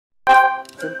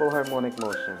simple harmonic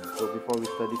motion. So before we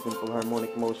study simple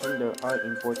harmonic motion, there are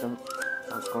important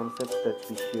concepts that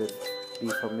we should be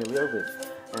familiar with,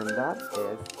 and that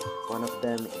is one of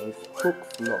them is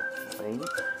Hooke's law. Okay?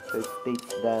 So it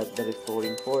states that the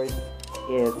restoring force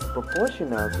is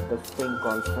proportional to the spring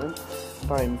constant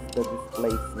times the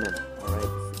displacement. Alright,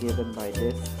 it's given by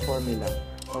this formula.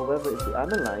 However, if we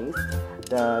analyze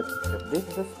that if this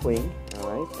is a spring,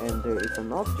 alright, and there is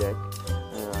an object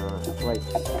right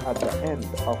at the end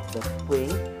of the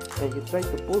spring, and you try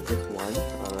to pull this one,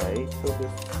 alright, so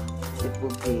it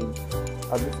will gain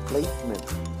a displacement.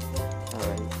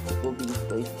 Alright, it will be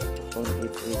displaced from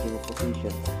its original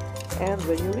position, and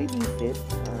when you release it,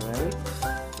 alright,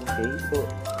 okay, so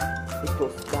it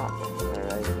goes back,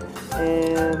 alright,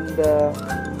 and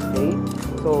okay,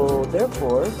 so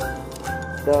therefore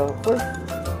the force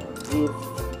is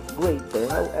greater.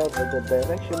 However, the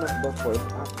direction of the force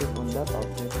acting on that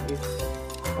object is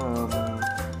on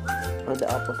the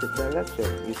opposite direction.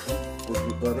 You see, the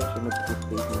direction of the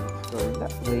displacement is going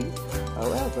that way.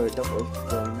 However, the force is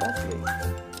going that way.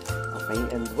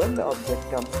 Okay, and when the object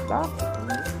comes back,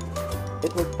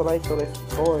 it will try to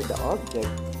restore the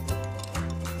object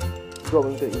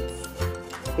going to its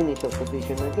initial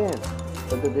position again.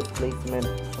 So the displacement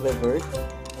reverse.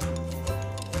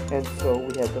 And so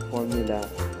we have the formula.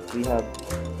 We have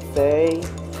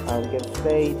we can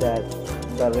say that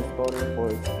the restoring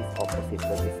force is opposite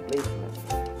the displacement.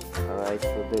 Alright,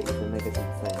 so there is a negative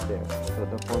sign there. So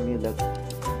the formula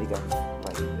becomes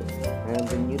like this. And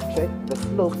when you check the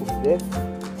slope of this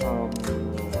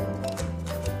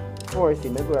force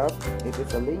in a graph, it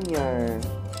is a linear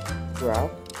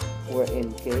graph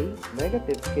wherein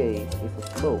negative k is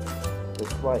a slope.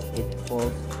 That's why it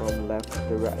falls from left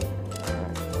to right.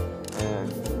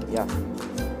 And yeah,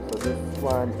 so this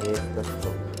one is the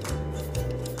slope.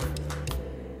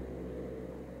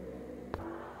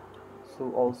 So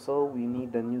also we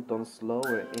need the Newton's law,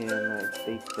 wherein it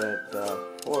states that the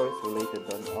force related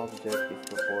to an object is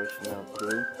proportional to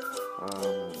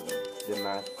the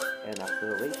mass and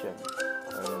acceleration.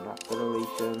 An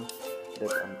acceleration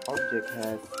that an object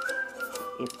has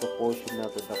is proportional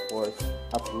to the force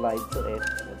applied to it.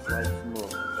 That's why it's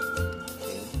moved.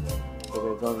 So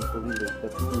we're going to relate the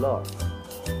two laws.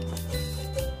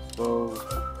 So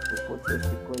we put this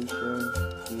equation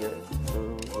here. So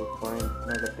we'll find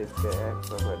negative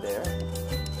kx over there,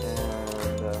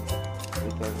 and we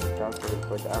can calculate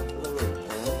for the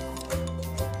acceleration.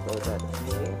 So that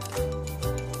is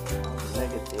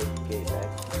negative kx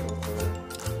over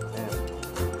m.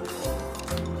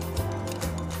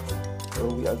 So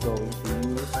we are going to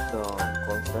use the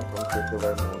concept of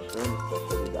circular motion,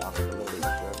 especially the acceleration.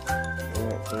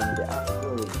 In the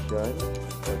acceleration,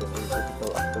 so the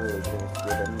centripetal acceleration is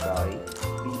given by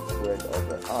v squared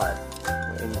over r,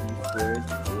 and v squared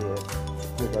is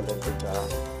equivalent to the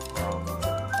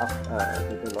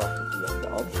velocity of the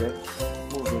object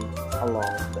moving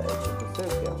along the edge of the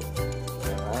circle.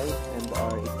 Alright, and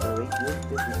r is the radius.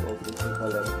 This is also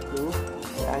equivalent to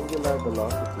the angular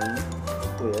velocity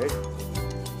squared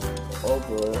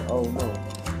over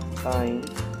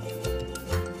times.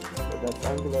 That's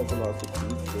angular velocity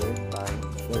squared times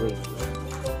the radius,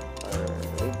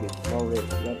 small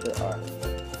letter r.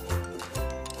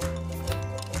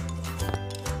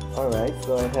 Alright,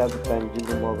 so I have the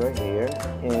pendulum over here,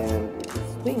 and it is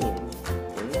swinging,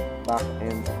 okay, back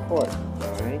and forth,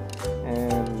 alright,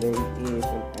 and there is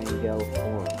an angle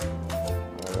formed.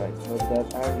 Alright, so that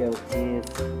angle is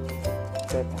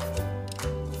theta.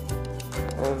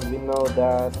 And we know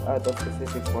that at a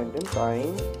specific point in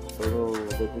time, so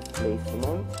the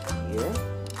displacement here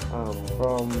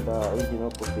from the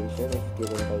original position is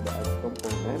given by the x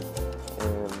component,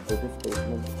 and the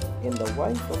displacement in the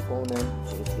y component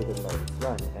is given by this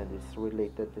one, and it's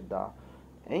related to the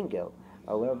angle.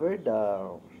 However,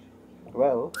 the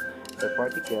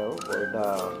particle or the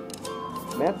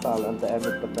metal on the end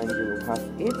of the pendulum has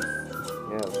its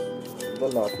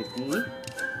velocity,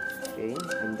 okay,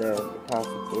 and then it has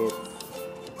its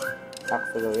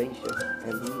acceleration,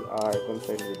 and we are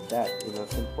concerned with that in a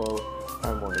simple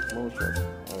harmonic motion.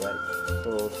 Alright,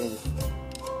 so since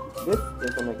this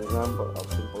is an example of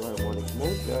simple harmonic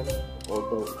motion,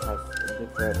 although it has a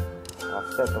different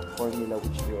set of formula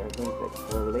which we are going to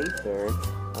explore later,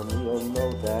 we all know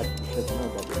that we should know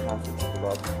that it has its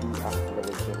velocity,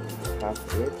 acceleration, it has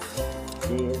its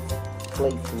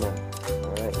displacement.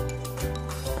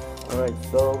 Alright,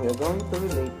 so we are going to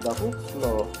relate the Hooke's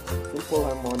law, simple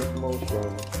harmonic motion,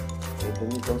 with the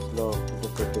Newton's law to the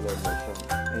circular motion,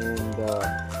 and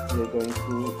we are going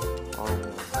to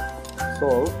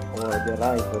solve or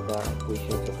derive the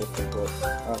equations of the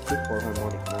simple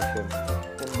harmonic motion.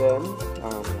 And then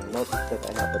notice that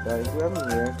I have a diagram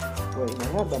here wherein I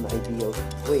have an ideal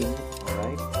spring,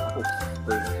 alright, Hooke's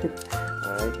spring,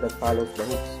 alright, that follows the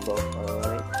Hooke's law,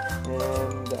 alright,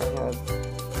 and I have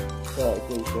the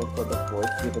equation for the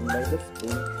force given by the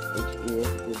spring, which is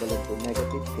equivalent to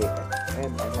negative kx,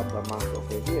 and I have the mass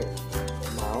over here.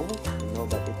 Now, you know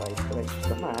that if I stretch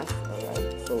the mass,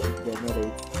 alright, so it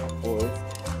generates a force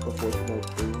proportional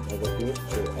to negative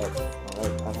kx,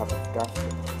 alright, I have discussed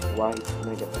why it's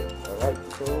negative, alright,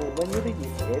 so when you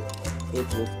reduce it, it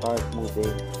will start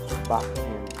moving back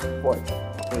and forth,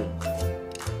 okay.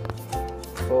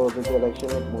 So the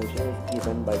direction of motion is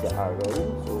given by the arrow,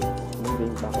 so it's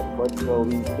moving back and forth,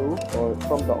 going to or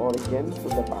from the origin to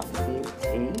the positive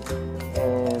A,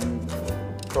 and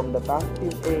from the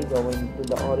positive A going to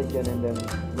the origin and then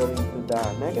going to the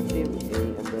negative A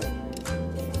and then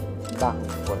back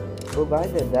and forth,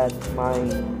 provided that my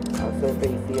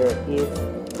surface here is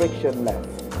frictionless,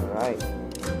 alright.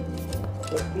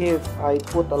 So if I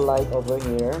put a light over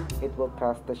here, it will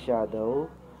cast a shadow,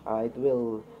 it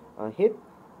will hit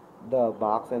the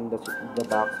box, and the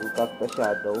box will cast the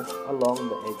shadow along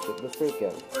the edge of the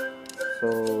circle,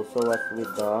 so as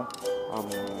with the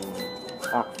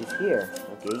axis here,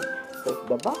 okay. So if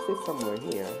the box is somewhere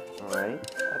here, alright,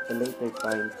 at a later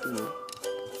time t,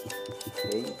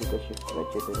 okay, because you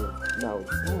stretch it and now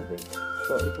it's moving,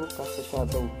 so it will cast a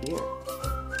shadow here,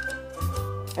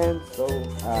 and so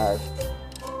as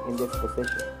in this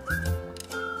position,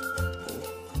 okay.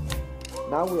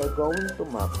 Now we are going to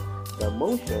map the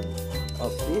motion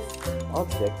of this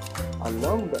object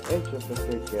along the edge of the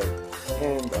circle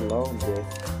and along this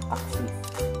axis,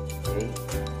 okay.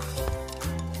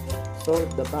 So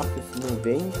if the box is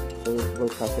moving, so it will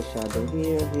cast a shadow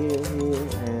here, here, here,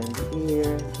 and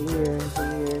here, here,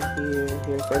 here, here,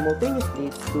 here. Simultaneously,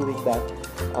 it's doing that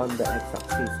on the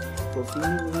x-axis. So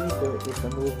seemingly there is a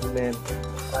movement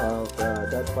of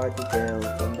that particle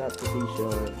from that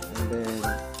position, and then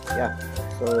yeah,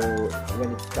 so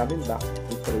when it's coming back,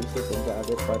 we place it in the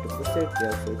other part of the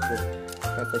circle, so it will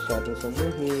cast a shadow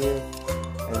somewhere here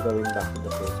and going back to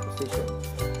the first position.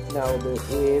 Now there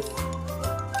is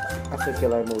a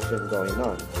circular motion going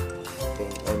on, okay,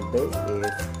 and there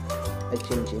is a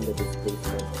change in the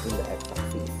displacement in the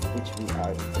x-axis, which we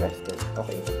are interested.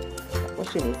 Okay, the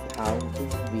question is, how do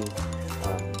we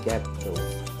get those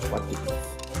quantities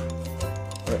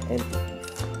or entities?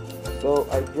 So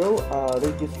I draw a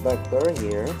radius vector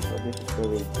here, so this is the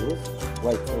radius,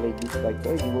 what's the radius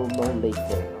vector, you will know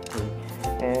later, okay,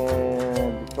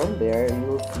 and from there you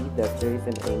will see that there is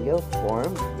an angle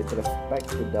formed with respect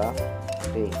to the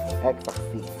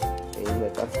x-axis, okay,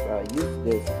 let us use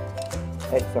this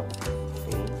x-axis,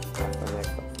 okay, as an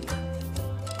x-axis.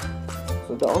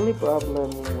 So the only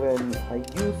problem when I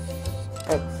use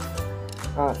x,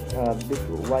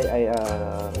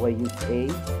 why use a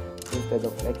instead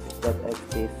of x is that x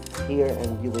is here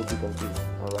and you will be confused,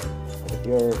 alright.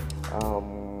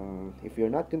 If you're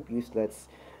not confused,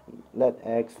 let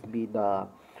x be the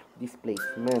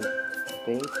displacement,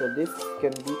 okay. So this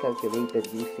can be calculated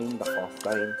using the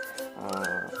cosine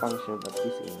function of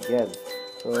this angle.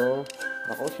 So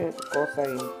the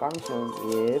cosine function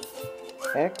is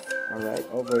x, alright,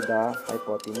 over the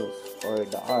hypotenuse or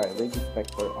the r, radius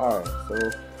vector r. So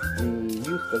we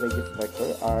use the radius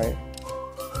vector r,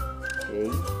 okay,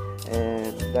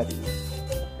 and that is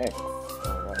x,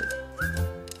 alright.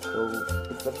 So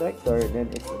it's a vector, then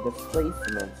it's a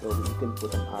displacement, so you can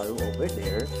put an arrow over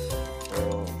there,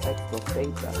 so x plus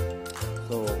theta.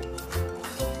 So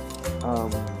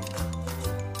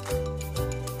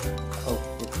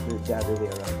it's the other way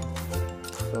around.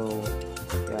 So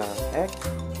yeah, x,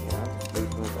 yeah,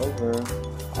 displacement over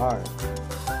r,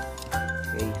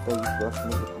 okay, so you just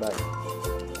multiply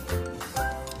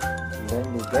and then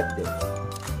you get this.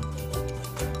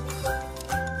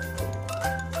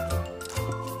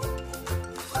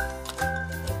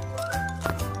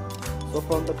 So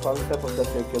from the concept of the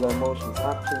circular motion,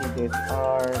 actually this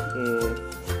r is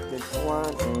this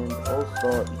one and also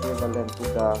equivalent to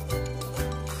the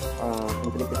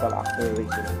centripetal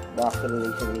acceleration. The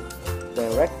acceleration is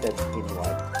directed in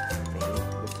what? In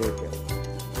the circle.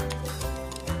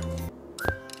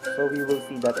 So we will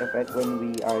see that effect when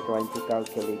we are trying to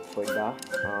calculate for the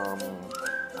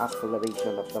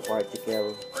acceleration of the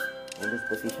particle in this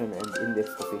position and in this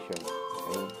position.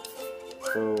 Okay.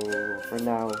 So for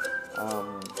now,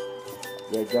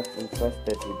 we are just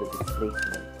interested with the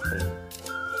displacement. Okay.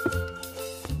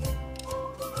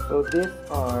 So this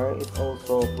r is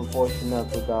also proportional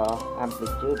to the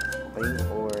amplitude, okay,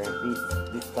 or this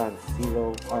distance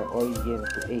 0 our origin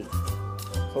to A.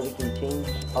 So we can change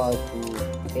R to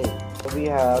A. So we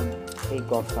have A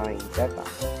cosine theta.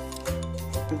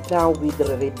 And now we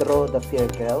redraw the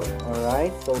circle.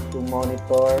 Alright, so to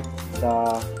monitor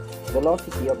the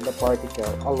velocity of the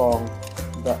particle along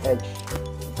the edge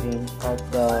of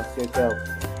the circle.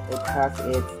 It has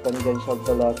its tangential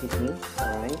velocity,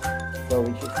 alright, so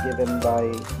which is given by,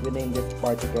 we name this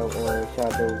particle or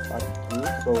shadow as Q,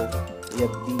 so we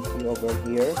have BQ over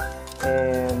here,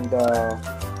 and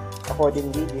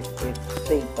accordingly this is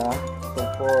theta. So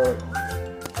for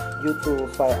due to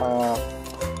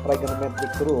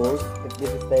trigonometric rules, if this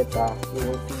is theta, you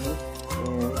will see,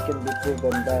 and it can be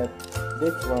proven that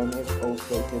this one is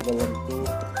also equivalent to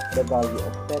the value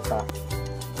of theta.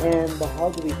 And how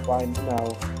do we find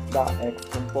now the x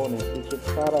component, which is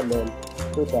parallel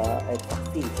to the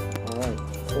x-axis? Alright,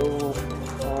 so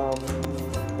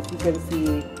as you can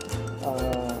see,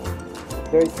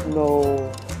 there is no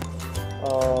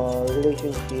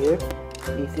relationship,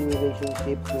 easy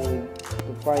relationship to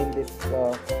find this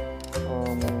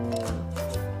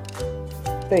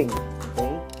thing.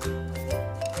 Okay.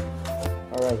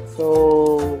 Alright, so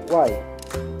why?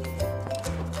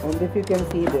 And if you can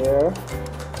see there,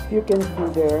 there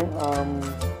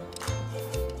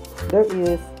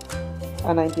is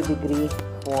a 90-degree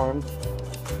form,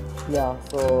 yeah,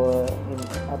 so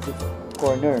at this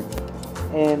corner,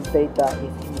 and theta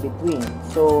is in between.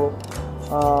 So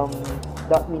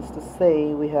that means to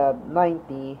say we have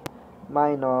 90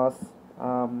 minus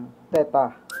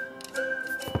theta.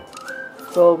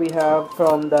 So we have,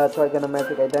 from the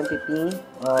trigonometric identity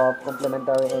of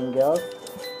complementary angles,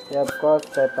 we have cos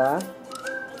theta.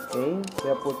 Okay, we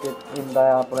have put it in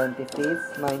the parentheses.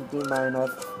 90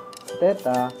 minus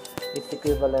theta is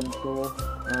equivalent to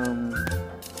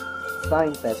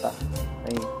sine theta.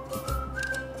 Okay.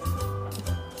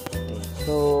 Okay,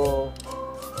 so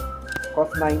cos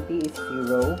 90 is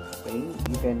 0. Okay,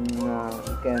 you can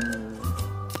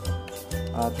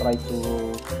try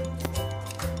to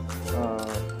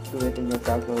do it in your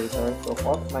calculator. So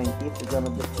cos 90, if you're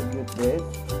gonna distribute this,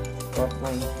 cos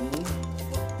 90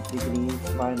 degrees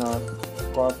minus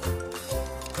cos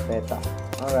theta.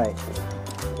 Alright,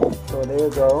 so there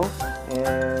you go,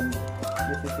 and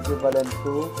this is equivalent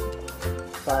to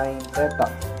sine theta.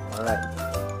 Alright,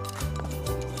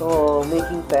 so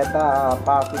making theta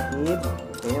positive,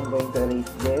 okay, I'm going to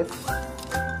erase this.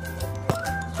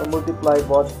 So multiply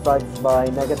both sides by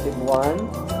negative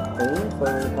 1. Okay, so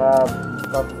we have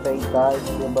cos theta is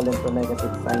equivalent to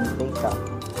negative sine theta,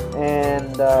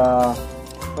 and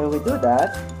when we do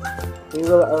that, we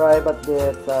will arrive at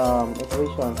this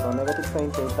equation. So negative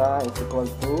sine theta is equal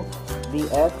to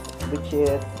dx, which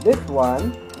is this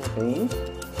one. Okay,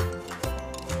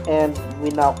 and we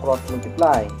now cross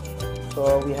multiply.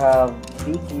 So we have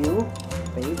dq,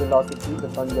 okay, velocity, the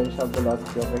tangential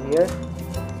velocity over here,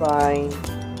 sine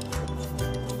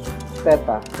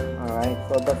theta. Alright,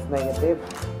 so that's negative,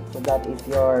 so that is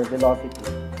your velocity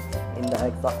in the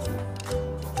x-axis.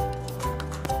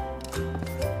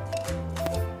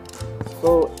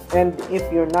 So, and if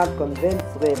you're not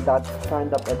convinced with that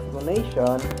kind of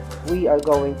explanation, we are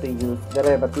going to use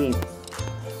derivatives.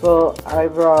 So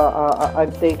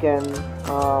I've taken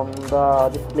the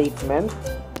displacement,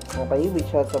 okay, which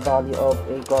has a value of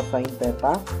a cosine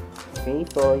theta. Okay,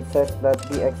 so it says that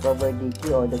dx over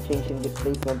dt, or the change in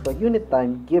displacement per unit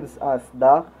time, gives us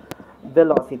the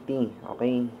velocity.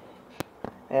 Okay,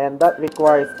 and that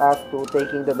requires us to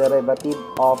taking the derivative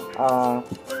of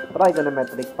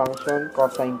trigonometric function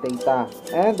cosine theta,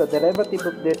 and the derivative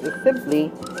of this is simply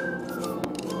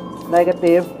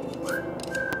negative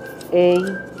a,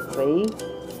 okay,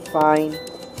 sine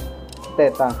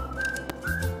theta.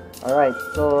 Alright,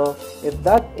 so if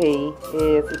that a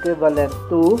is equivalent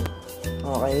to,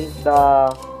 okay,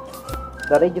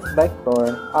 the radius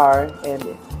vector r, and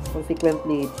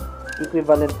consequently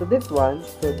equivalent to this one,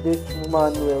 so this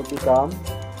one will become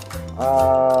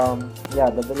yeah,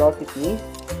 the velocity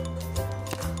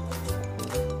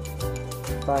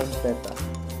sine theta.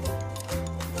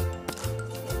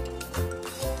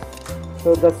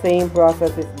 So the same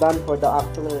process is done for the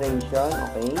acceleration.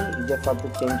 Okay, you just have to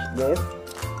change this.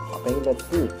 Okay, let's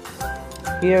see.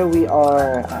 Here we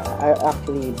are, I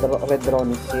actually redrawn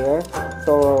it here.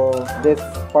 So this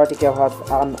particle has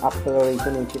an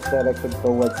acceleration which is directed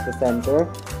towards the center.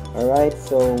 Alright,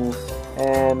 so,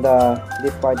 and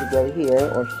this particle here,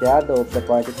 or shadow of the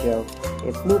particle,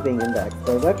 is moving in the x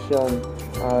direction.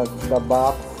 The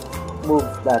box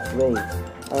moves that way.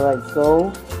 Alright,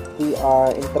 so we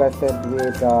are interested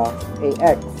with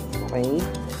ax, okay,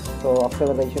 so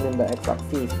acceleration in the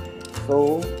x-axis.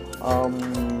 So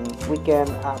we can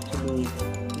actually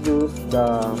use the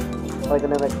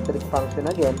trigonometric function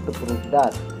again to prove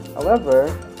that. However,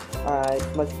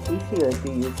 it's much easier to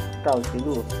use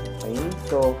calculus. Okay,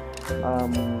 so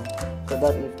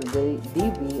that is the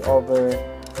dv over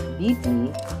dt.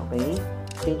 Okay,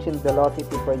 change in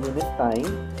velocity per unit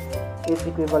time is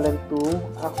equivalent to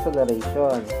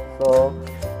acceleration. So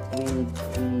we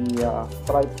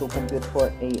try to compute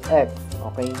for ax.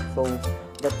 Okay, so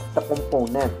that's the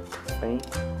component. Okay,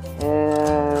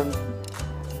 and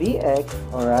bx,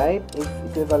 alright, is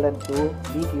equivalent to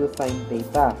dq sine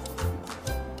theta.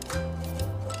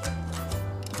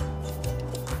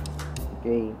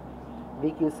 Okay,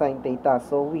 dq sine theta.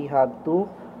 So we have to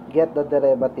get the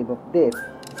derivative of this.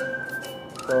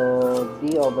 So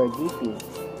d over dt.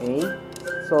 Okay,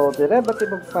 so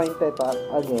derivative of sine theta,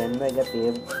 again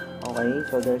negative. Okay,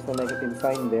 so there's a negative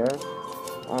sign there.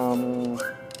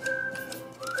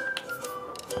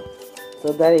 So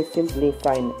that is simply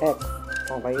sine x.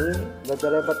 Okay, the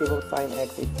derivative of sine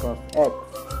x is cos x.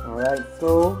 Alright,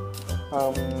 so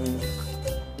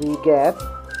we get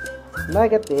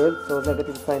negative, so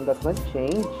negative sign does not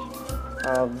change.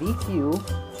 VQ,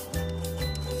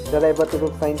 derivative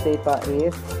of sine theta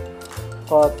is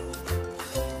cos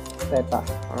theta.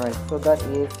 Alright, so that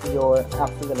is your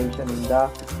acceleration in the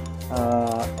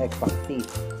x-axis.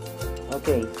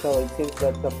 Okay, so it seems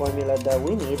that the formula that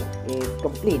we need is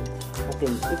complete. Okay,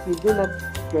 if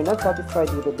you're not satisfied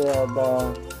with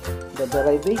the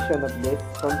derivation of this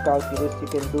from calculus, you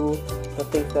can do the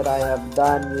things that I have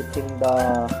done using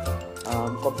the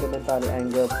complementary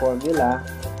angle formula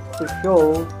to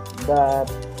show that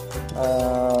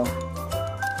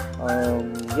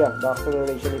the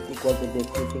acceleration is equal to this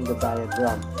using the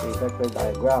diagram, the vector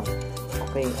diagram.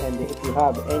 Okay, and if you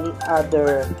have any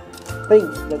other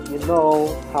things that you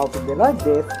know how to derive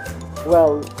this,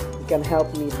 well, you can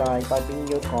help me by typing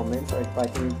your comments or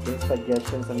typing your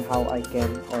suggestions on how I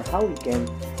can or how we can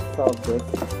solve this,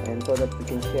 and so that we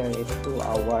can share it to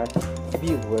our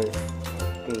viewers.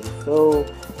 Okay, so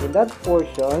in that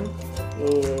portion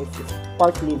is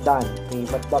partly done. Okay,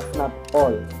 but that's not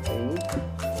all. Okay,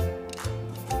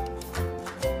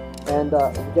 and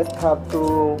we just have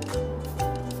to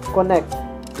connect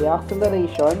the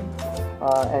acceleration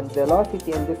and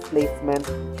velocity and displacement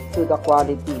to the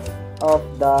qualities of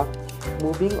the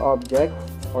moving object,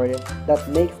 or that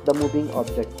makes the moving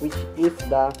object, which is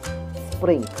the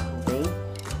spring.